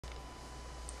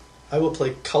I will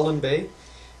play Cullen Bay.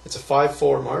 It's a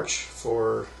 5/4 march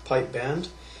for pipe band,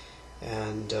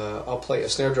 and I'll play a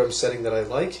snare drum setting that I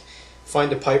like.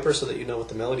 Find a piper so that you know what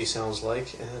the melody sounds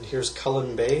like, and here's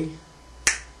Cullen Bay.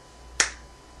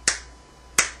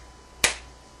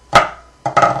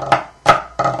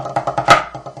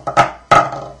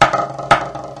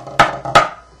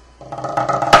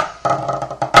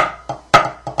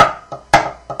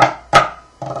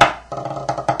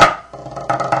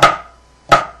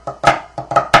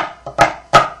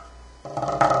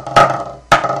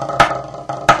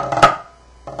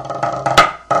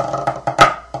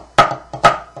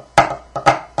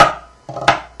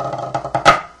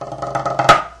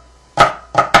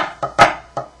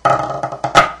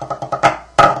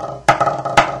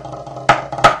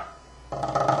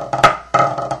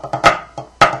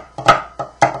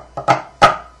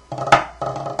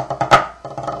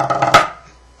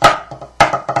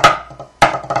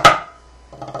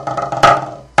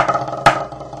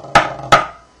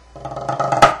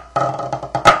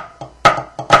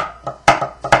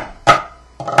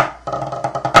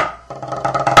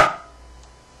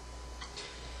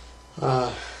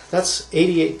 That's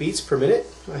 88 beats per minute.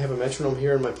 I have a metronome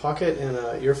here in my pocket and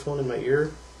an earphone in my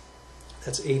ear.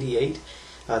 That's 88.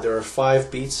 There are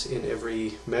 5 beats in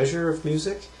every measure of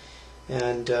music,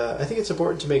 and I think it's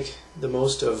important to make the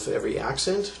most of every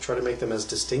accent, try to make them as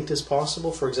distinct as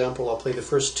possible. For example, I'll play the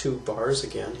first 2 bars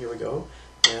again. Here we go.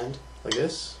 And like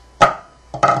this.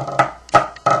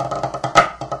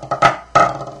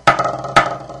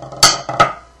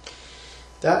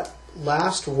 That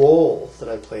last roll that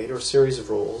I played, or series of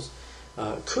rolls,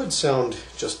 could sound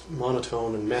just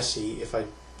monotone and messy if I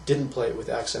didn't play it with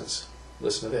accents.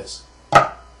 Listen to this.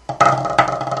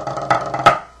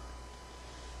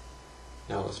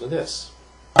 Now listen to this.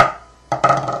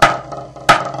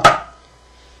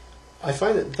 I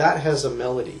find that that has a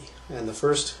melody, and the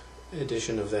first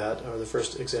edition of that, or the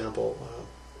first example,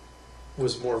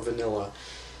 was more vanilla.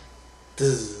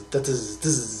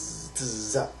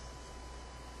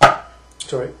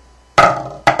 Sorry.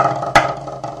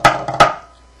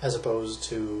 As opposed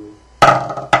to,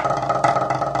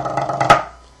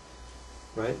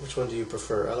 right? Which one do you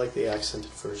prefer? I like the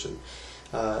accented version.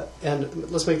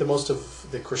 And let's make the most of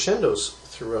the crescendos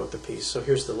throughout the piece. So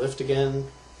here's the lift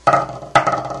again.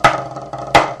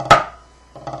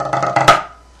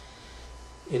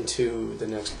 Into the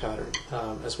next pattern,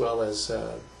 as well as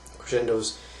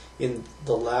crescendos in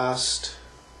the last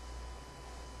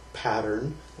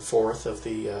pattern, the 4th of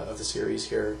the series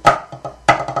here.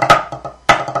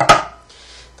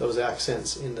 Those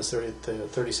accents in the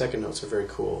 30-second notes are very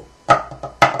cool.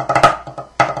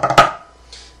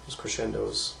 Those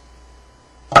crescendos.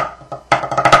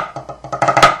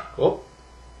 Oh.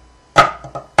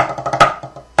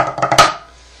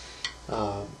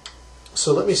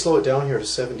 So let me slow it down here to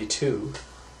 72.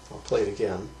 I'll play it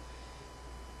again.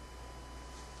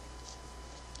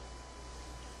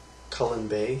 Cullen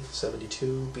Bay,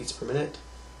 72 beats per minute.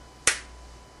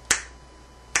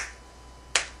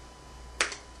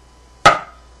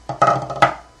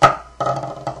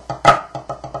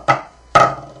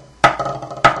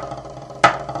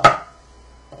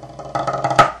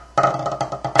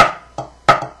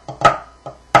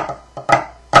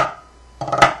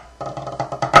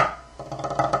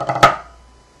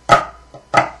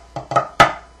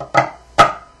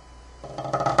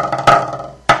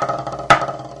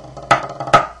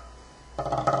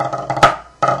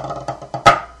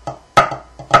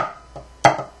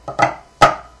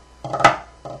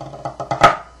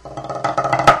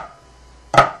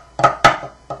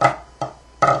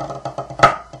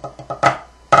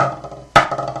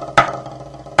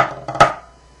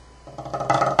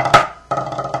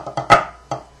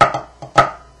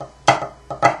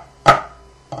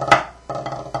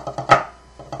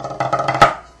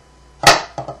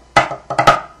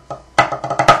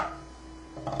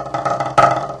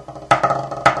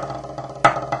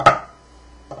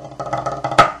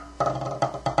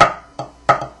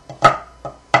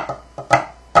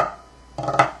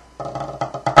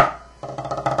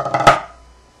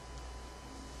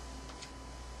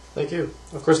 Thank you.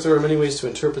 Of course, there are many ways to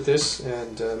interpret this,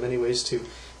 and many ways to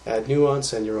add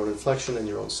nuance and your own inflection and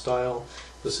your own style.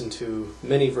 Listen to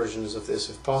many versions of this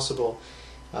if possible.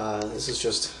 This is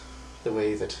just the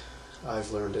way that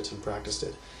I've learned it and practiced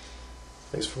it.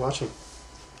 Thanks for watching.